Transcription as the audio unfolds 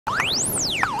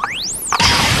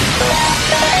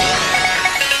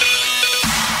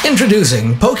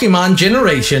Introducing Pokemon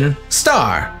Generation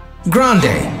Star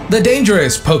Grande, the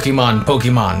dangerous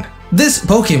Pokemon. This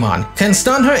Pokemon can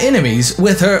stun her enemies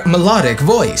with her melodic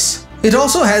voice. It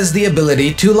also has the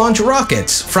ability to launch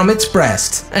rockets from its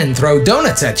breast and throw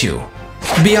donuts at you.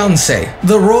 Beyonce,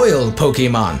 the royal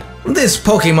Pokemon. This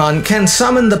Pokemon can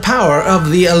summon the power of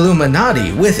the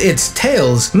Illuminati with its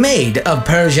tails made of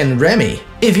Persian Remy.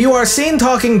 If you are seen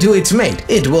talking to its mate,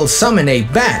 it will summon a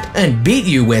bat and beat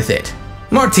you with it.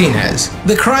 Martinez,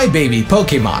 the crybaby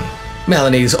Pokemon.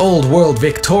 Melanie's old-world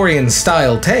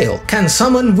Victorian-style tail can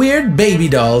summon weird baby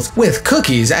dolls with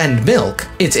cookies and milk.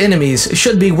 Its enemies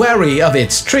should be wary of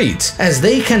its treats, as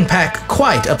they can pack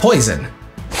quite a poison.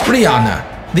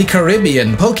 Rihanna, the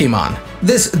Caribbean Pokemon.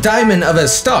 This diamond of a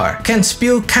star can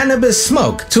spew cannabis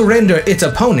smoke to render its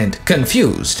opponent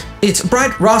confused. Its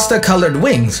bright rasta-colored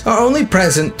wings are only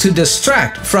present to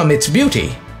distract from its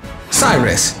beauty.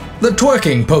 Cyrus, the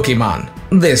twerking Pokemon.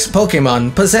 This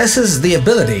Pokemon possesses the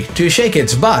ability to shake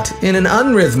its butt in an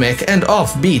unrhythmic and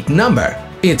offbeat number.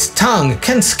 Its tongue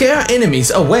can scare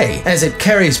enemies away as it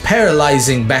carries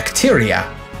paralyzing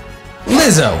bacteria.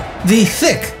 Lizzo, the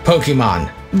thick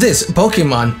Pokemon. This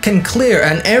Pokemon can clear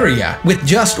an area with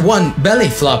just one belly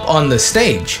flop on the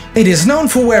stage. It is known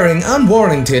for wearing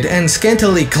unwarranted and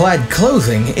scantily clad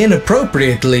clothing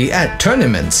inappropriately at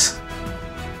tournaments.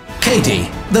 Katie,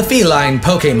 the feline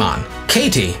Pokemon.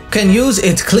 Katie can use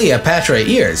its Cleopatra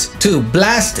ears to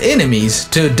blast enemies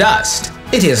to dust.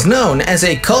 It is known as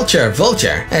a culture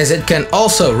vulture, as it can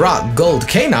also rock gold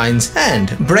canines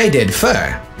and braided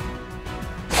fur.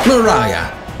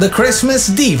 Mariah, the Christmas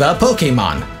diva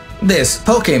Pokemon. This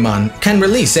Pokemon can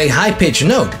release a high-pitched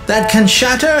note that can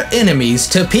shatter enemies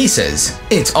to pieces.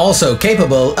 It's also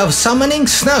capable of summoning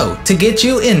snow to get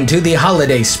you into the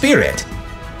holiday spirit.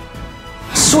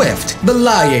 Swift, the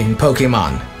lying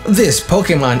Pokemon. This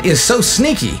Pokemon is so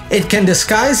sneaky, it can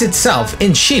disguise itself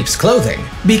in sheep's clothing.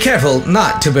 Be careful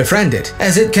not to befriend it,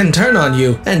 as it can turn on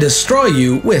you and destroy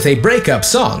you with a breakup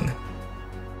song.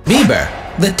 Bieber,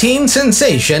 the teen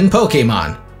sensation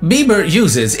Pokemon. Bieber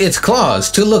uses its claws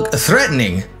to look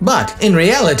threatening, but in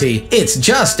reality, it's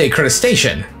just a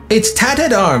crustacean. Its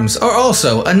tatted arms are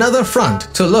also another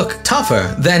front to look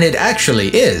tougher than it actually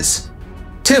is.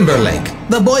 Timberlake,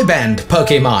 the boy band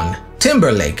Pokemon.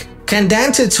 Timberlake can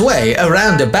dance its way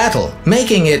around a battle,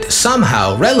 making it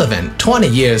somehow relevant 20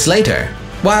 years later.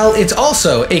 While it's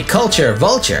also a culture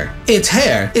vulture, its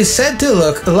hair is said to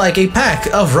look like a pack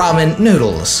of ramen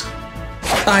noodles.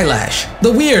 Eyelash,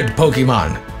 the weird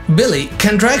Pokemon. Billy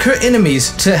can drag her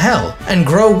enemies to hell and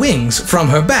grow wings from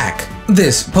her back.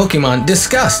 This Pokemon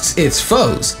disgusts its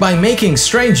foes by making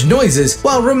strange noises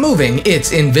while removing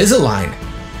its Invisalign.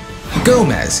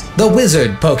 Gomez, the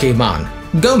wizard Pokemon.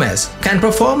 Gomez can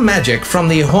perform magic from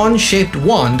the horn-shaped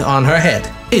wand on her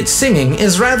head. Its singing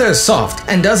is rather soft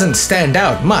and doesn't stand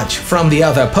out much from the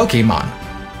other Pokemon.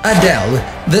 Adele,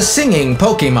 the singing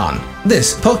Pokemon.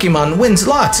 This Pokemon wins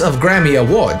lots of Grammy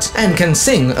Awards and can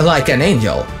sing like an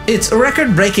angel. Its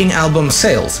record-breaking album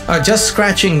sales are just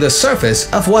scratching the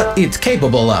surface of what it's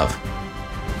capable of.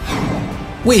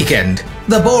 Weekend,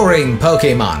 the boring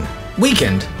Pokemon.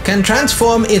 Weekend can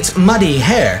transform its muddy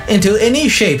hair into any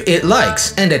shape it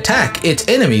likes and attack its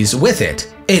enemies with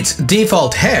it. Its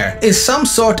default hair is some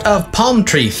sort of palm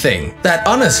tree thing that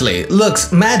honestly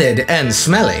looks matted and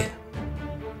smelly.